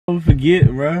Forget,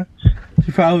 bro.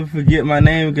 She probably forget my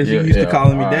name because she used to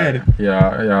calling me daddy.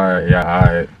 Yeah,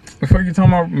 alright. What the fuck you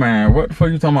talking about, man? What the fuck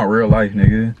you talking about real life,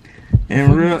 nigga?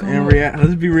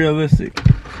 Let's be realistic.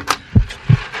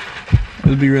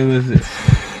 Let's be realistic.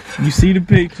 You see the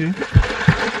picture.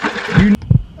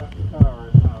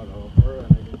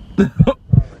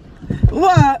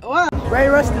 What? Ray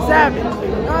Rush the Savage. You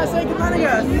know what I'm saying? Cause my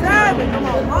nigga a savage. Come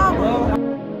on, mama.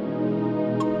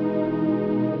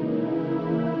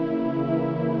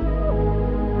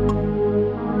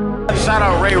 Shout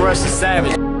out Ray Rush the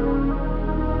Savage.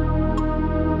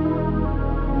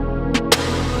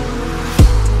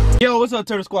 Yo, what's up,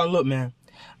 Turtle Squad? Look, man,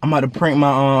 I'm about to prank my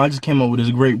I just came up with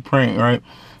this great prank, right?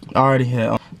 I already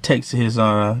had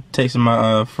texted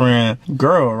my friend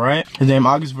girl, right? His name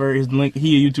August Ver, his link,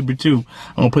 he a YouTuber too.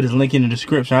 I'm gonna put his link in the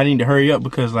description. I need to hurry up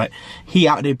because like he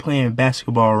out there playing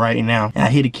basketball right now. And I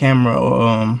hit the camera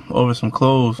over some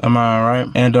clothes. Am I right?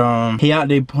 And he out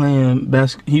there playing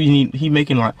he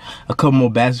making like a couple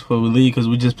more baskets for the league because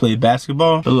we just played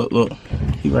basketball. But look,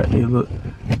 he right there, look.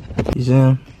 You see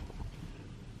him?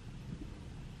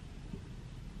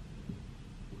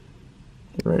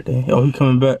 Right there. Oh, he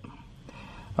coming back.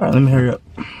 Alright, let me hurry up.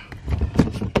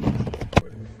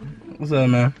 What's up,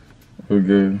 man? We're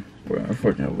good. Well, I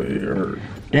fucking leg hurt.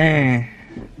 Dang.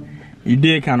 You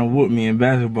did kind of whoop me in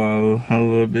basketball a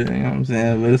little bit, you know what I'm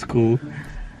saying? But it's cool.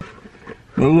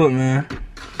 But look, man.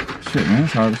 Shit, man,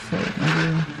 it's hard as fuck,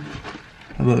 nigga.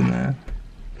 Look, man.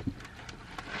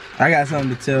 I got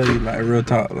something to tell you, like, real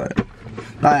talk. Like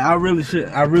I really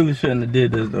shouldn't have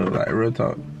did this, though, like, real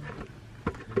talk.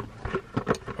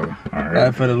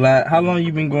 Like for the last, how long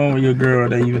you been going with your girl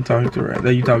that you been talking to right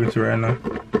now?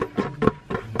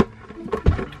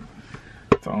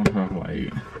 Talking about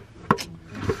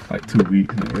like 2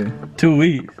 weeks, nigga. 2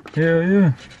 weeks? Hell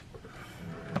yeah.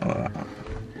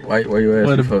 Why you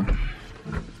asking for?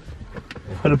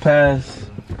 For the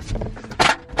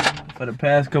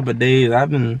past couple of days, I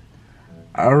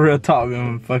real talk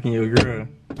been fucking your girl.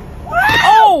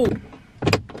 Oh!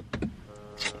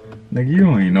 Nigga, you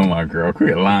don't even know my girl.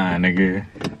 Quit lying, nigga.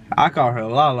 I call her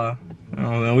Lala. I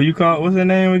don't know. What you call? What's her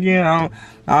name again? I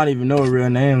don't even know a real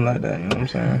name like that. You know what I'm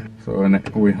saying? So her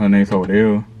name's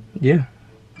Odell. Yeah.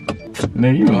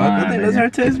 Nigga, you lying. I think that's her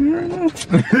text me right now.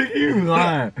 Nigga, you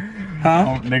lying.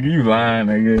 Huh? Nigga, you lying,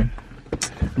 nigga.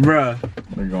 Bruh.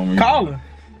 Nigga, call her.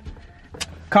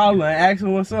 Call her and ask her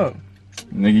what's up.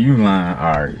 Nigga, you lying.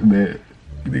 Alright, bet.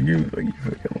 Nigga, you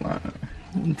fucking lying.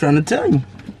 I'm trying to tell you.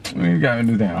 You got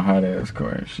me this damn hot ass car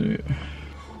and shit.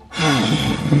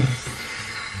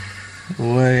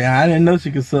 Boy, I didn't know she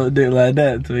could suck dick like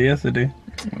that until yesterday.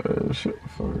 Shut the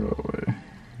fuck up, boy.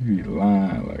 You be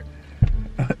lying, like.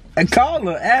 And call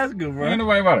her, ask her, bro. Ain't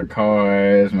nobody about to call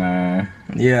her ass, man.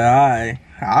 Yeah,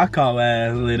 I'll call her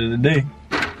ass later today.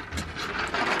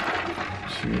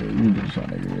 Shit, you just trying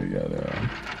to get it together.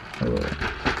 Hold up.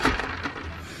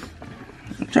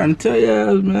 I'm trying to tell you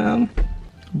ass, man.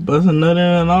 Busting nut in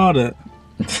and all that.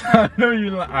 I know you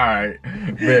like. Alright.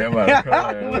 Bet I'm about to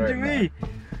call her. What you mean?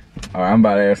 Alright, I'm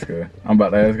about to ask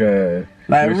her.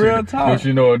 Like real talk. Don't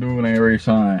you know a dude ain't Ray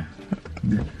Sean?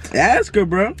 Ask her,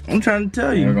 bro. I'm trying to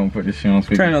tell you. We're gonna put this shit on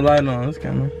speaker. Turn the light on. This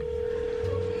camera.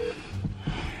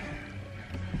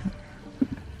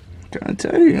 Trying to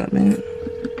tell you, I mean.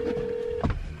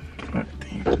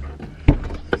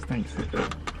 Thanks.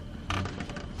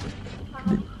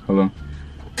 Hello.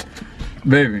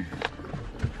 Baby,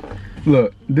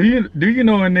 look. Do you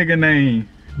know a nigga named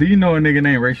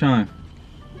Ray Sean?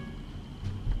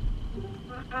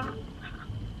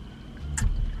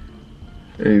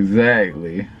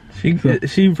 Exactly.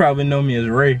 She probably know me as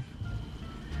Ray.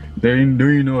 Do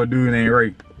you know a dude named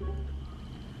Ray?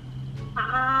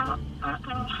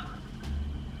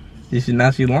 Now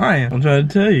she lying. I'm trying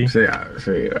to tell you. Say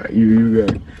you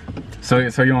got. So you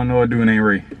don't know a dude named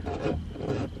Ray?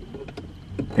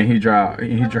 And he drive a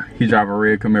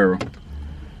red Camaro.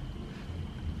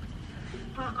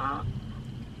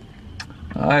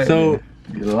 Alright, so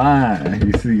you lying.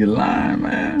 You see, you lying,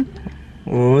 man.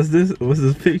 Well, what's this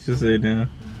picture say then?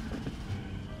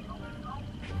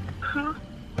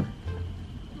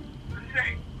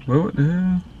 What the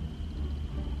hell?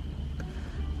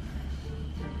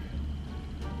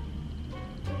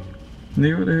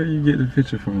 Nigga, where the hell you get the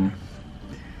picture from?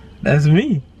 That's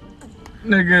me.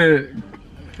 Nigga.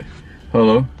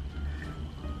 Hello?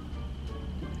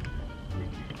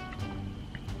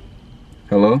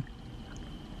 Hello?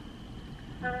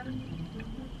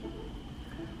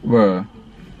 Bruh.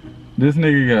 This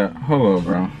nigga got... Hold up,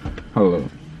 bro. Hold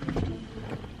up.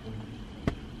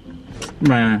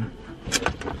 Man.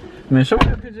 Man, show me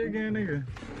that picture again, nigga.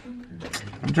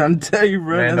 I'm trying to tell you,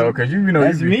 bro. Man, no, cause you know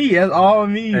that's you be, me. That's all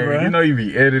me, hey, bro. you know you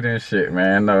be editing shit,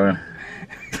 man. No.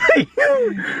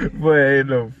 But hey,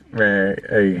 no, man.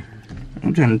 Hey,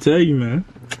 I'm trying to tell you, man.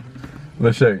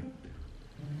 let's say.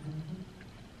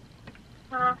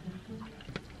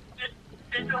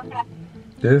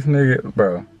 This nigga,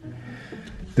 bro.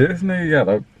 This nigga got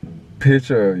a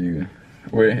picture of you.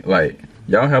 Where, like,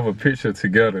 y'all have a picture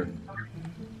together.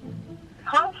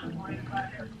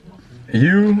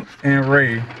 You and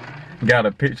Ray got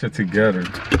a picture together.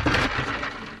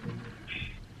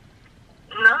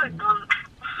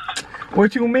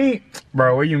 What you mean,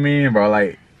 bro? What you mean, bro?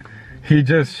 Like, she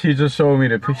just showed me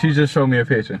she just showed me a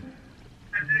picture.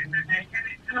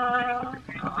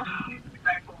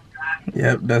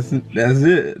 Yep, that's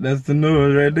it. That's the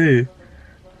news right there.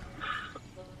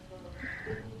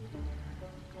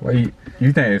 What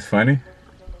you think it's funny?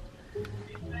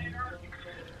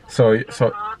 So you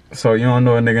don't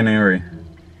know a nigga named Ray.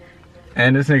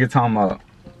 And this nigga talking about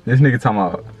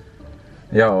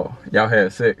y'all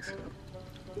had sex.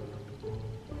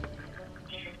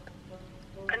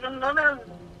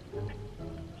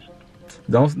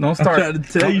 Don't start. I'm trying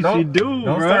to tell you, she do,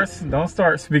 bro. Don't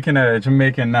start speaking at a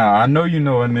Jamaican now. I know you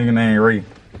know a nigga named Ray.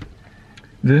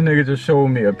 This nigga just showed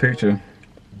me a picture.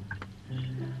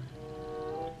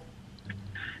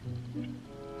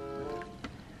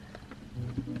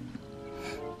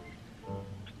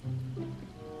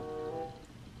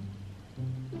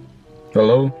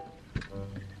 Hello?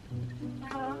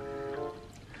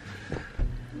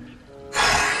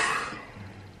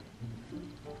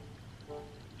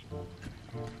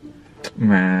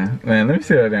 Man, let me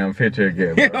see that damn picture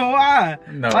again, bro. Why?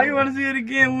 No. Why you want to see it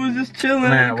again? We was just chilling.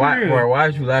 Man, why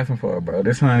is you laughing for it, bro?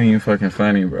 This not even fucking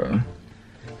funny, bro.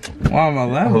 Why am I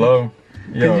laughing? Hello?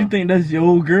 Cause you think that's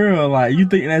your girl, like you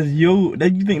think that's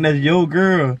your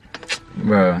girl.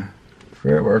 Bro,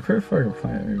 quit fucking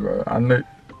playing me, bro. I know.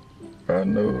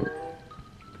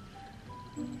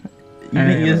 You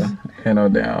think it's ain't no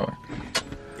doubt.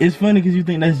 It's funny because you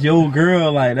think that's your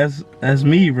girl, like that's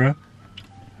me, bro.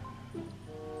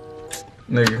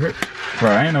 Nigga, bro,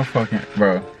 I ain't no fucking,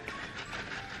 bro.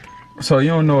 So you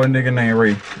don't know a nigga named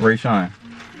Ray Shine?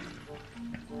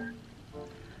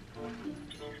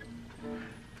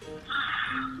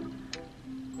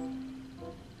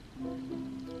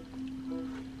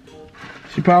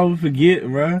 She probably forget,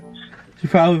 bro. She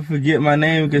probably forget my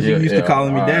name because she used to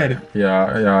calling me daddy.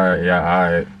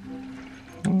 Alright.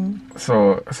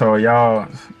 So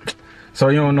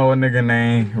you don't know a nigga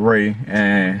named Ray,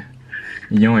 and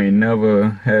you ain't never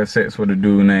had sex with a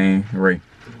dude named Ray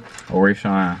or Ray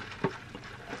Shine.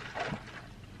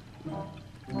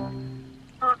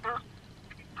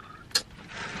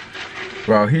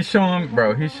 Bro, he's showing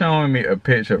me a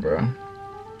picture, bro.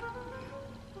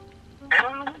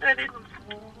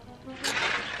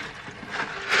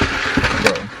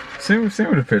 Bro, send me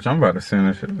the picture. I'm about to send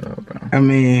this shit up, bro. I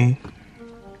mean,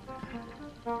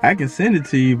 I can send it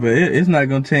to you, but it's not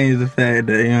gonna change the fact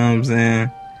that, you know what I'm saying?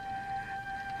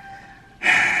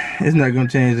 It's not gonna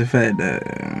change the fact that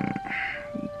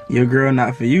your girl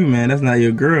not for you, man. That's not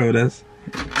your girl. That's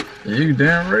you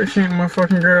damn right. She ain't my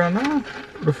fucking girl now.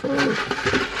 What the fuck?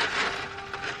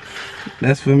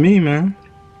 That's for me, man.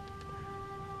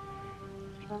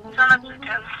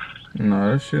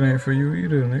 No, that shit ain't for you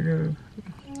either, nigga.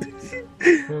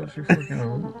 Fuck, she fucking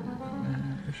old.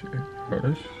 Man, that shit,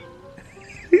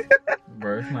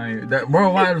 bro, it's not even that.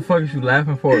 Bro, why the fuck is you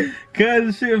laughing for it? Cause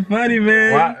this shit funny,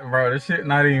 man. Why, bro? This shit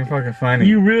not even fucking funny.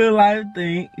 You real life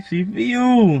think she for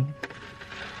you.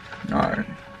 Alright.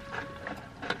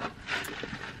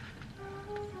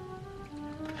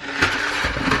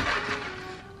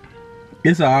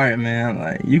 It's alright, man.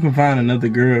 Like, you can find another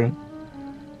girl.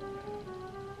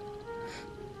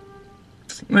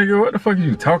 Nigga, what the fuck are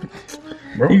you talking?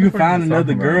 Bro, you can find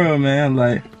another girl, man.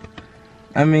 Like,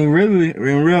 I mean, really,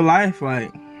 in real life,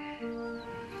 like.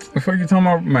 What the fuck you talking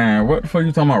about, man? What the fuck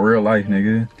you talking about, real life,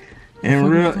 nigga?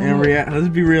 Let's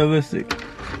be realistic.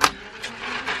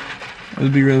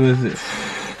 Let's be realistic.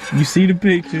 You see the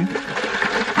picture.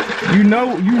 You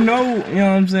know what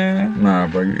I'm saying? Nah,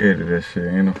 bro, you edited that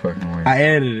shit. Ain't no fucking way. I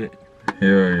edited it.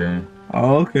 Yeah.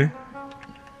 Oh, okay.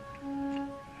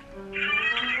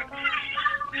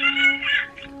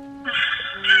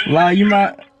 Like, you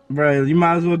might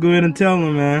as well go ahead and tell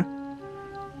him, man.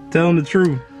 Tell him the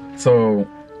truth. So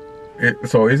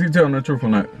is he telling the truth or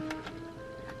not?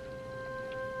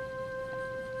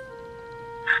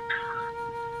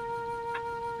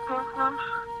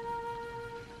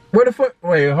 What the fuck?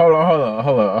 Wait, hold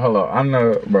on. I'm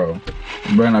not, bro.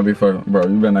 You better not be fucking, bro.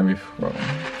 You better not be, bro.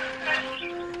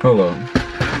 Hold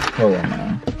on,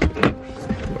 man.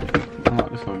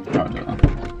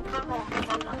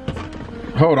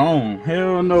 Hold on.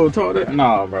 Hell no. Talk that.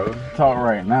 Nah, bro. Talk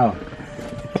right now.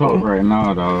 Talk right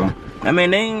now, dog. I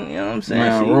mean, they ain't, you know what I'm saying?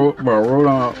 Man, roll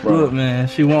on, bro. Look, man,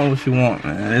 she want what she want,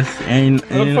 man. It's ain't.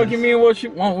 What the fuck you mean what she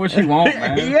want,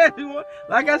 man? Yeah,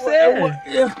 like I said.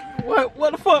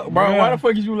 What the fuck, bro? Bruh. Why the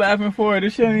fuck is you laughing for?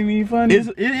 This shit ain't even funny.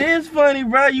 It is funny,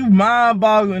 bro. You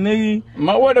mind-boggling,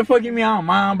 nigga. What the fuck you mean I'm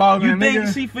mind-boggling, You nigga?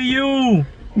 think she for you?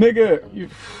 Nigga, you...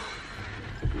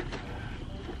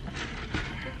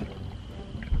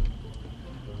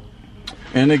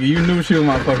 And nigga, you knew she was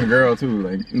my fucking girl too.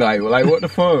 Like what the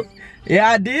fuck? Yeah,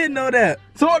 I did know that.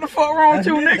 So what the fuck wrong with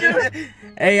you, nigga?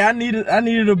 Hey, I needed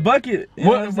a bucket. You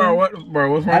know What's wrong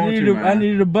with you, man? I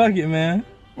needed a bucket, man.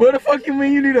 What the fuck you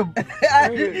mean you need a... I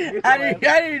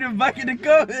need a bucket to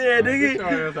come here, nigga. Get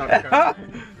your ass out the car.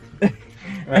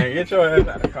 Man, get your ass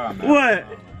out the car, man.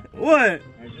 What?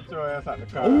 Man, get your ass out the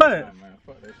car. What? Man,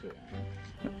 fuck that shit,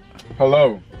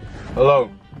 man. Hello.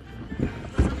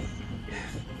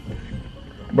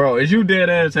 Bro, is you dead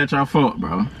ass at your fault,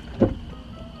 bro?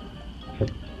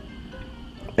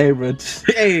 Hey, bro.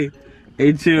 Hey,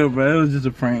 chill, bro. It was just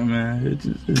a prank, man.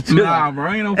 It's chill. Nah, bro,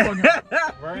 ain't no fucking...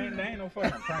 Bro, ain't no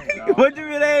fucking prank, dog. What you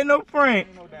mean there ain't no prank?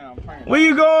 Ain't no damn prank. Where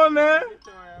you going, man?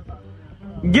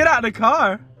 Get out the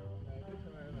car.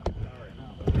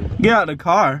 Get out the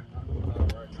car.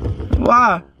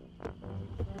 Why?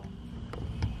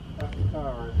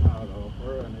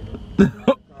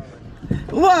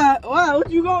 Why? What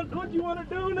you wanna do,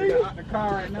 nigga? Get out the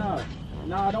car right now.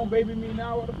 Nah, don't baby me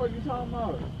now. What the fuck you talking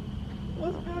about?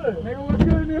 What's good? Nigga, what's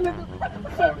good, nigga?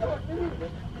 What's up, nigga?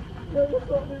 Yo,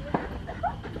 what's up, nigga?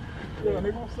 Yo,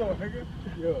 nigga, what's up, nigga?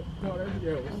 Yo, no,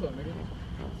 yo, what's up, nigga?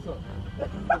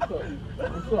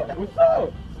 What's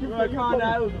up? You like, calm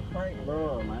down. It was a Prank,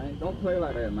 bro, man. Don't play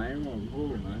like that, man. You want to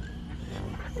fool, man.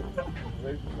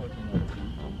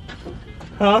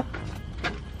 Huh?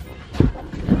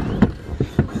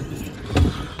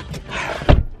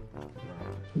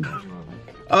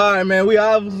 Alright, man, we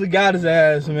obviously got his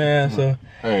ass, man, so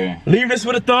Hey. leave this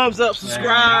with a thumbs up,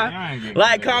 subscribe, Man,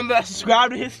 like, comment,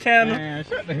 subscribe to his channel. Man,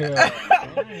 shut the hell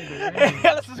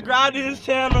up. Subscribe to his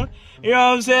channel, you know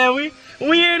what I'm saying?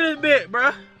 We in this bit,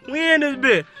 bro. We in this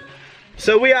bit.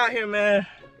 So we out here, man.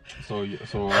 So you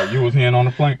was in on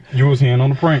the prank? You was in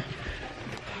on the prank?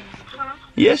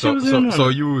 Yeah, she was in on it.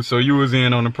 So you was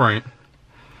in on the prank?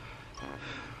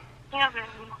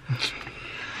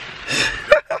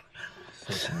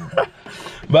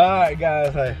 But alright,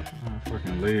 guys, hey. My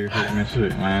fucking leg hurting and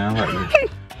shit, man. I like to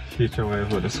hit your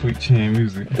ass with the sweet chin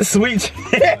music. Sweet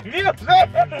chin music.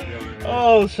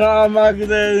 Oh, Shawn Michaels,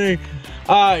 everything.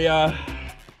 Alright, y'all.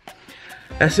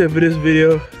 That's it for this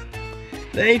video.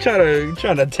 They ain't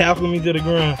trying to tackle me to the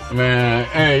ground. Man,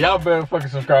 hey, y'all better fucking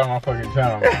subscribe to my fucking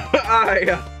channel, man. Alright,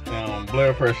 y'all.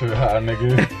 Blood pressure high,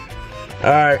 nigga.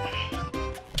 Alright.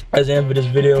 That's the end for this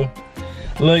video.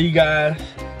 Love you guys.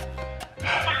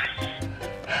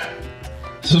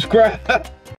 Subscribe. Like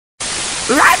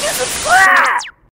and subscribe.